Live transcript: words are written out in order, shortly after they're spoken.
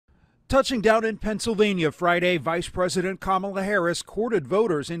Touching down in Pennsylvania Friday, Vice President Kamala Harris courted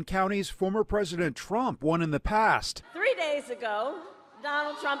voters in counties former President Trump won in the past. 3 days ago,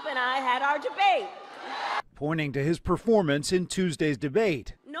 Donald Trump and I had our debate. Pointing to his performance in Tuesday's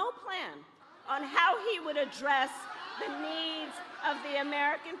debate. No plan on how he would address the needs of the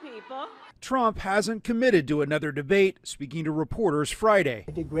American people. Trump hasn't committed to another debate, speaking to reporters Friday.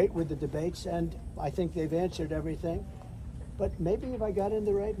 I did great with the debates, and I think they've answered everything. But maybe if I got in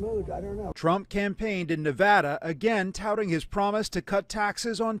the right mood, I don't know. Trump campaigned in Nevada, again touting his promise to cut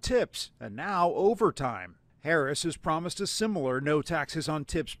taxes on tips and now overtime. Harris has promised a similar no taxes on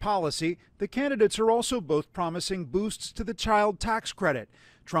tips policy. The candidates are also both promising boosts to the child tax credit.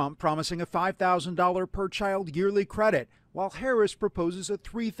 Trump promising a $5,000 per child yearly credit, while Harris proposes a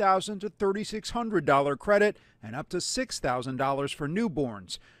 $3,000 to $3,600 credit and up to $6,000 for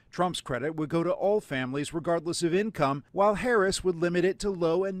newborns. Trump's credit would go to all families regardless of income, while Harris would limit it to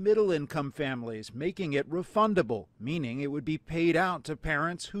low and middle income families, making it refundable, meaning it would be paid out to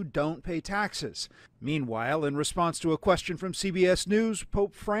parents who don't pay taxes. Meanwhile, in response to a question from CBS News,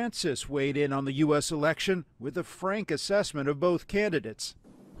 Pope Francis weighed in on the U.S. election with a frank assessment of both candidates.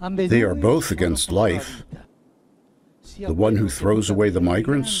 They are both against life. The one who throws away the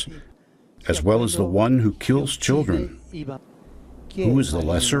migrants, as well as the one who kills children. Who is the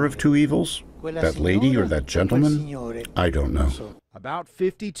lesser of two evils? That lady or that gentleman? I don't know. About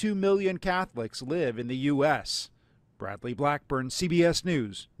 52 million Catholics live in the U.S. Bradley Blackburn, CBS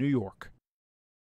News, New York.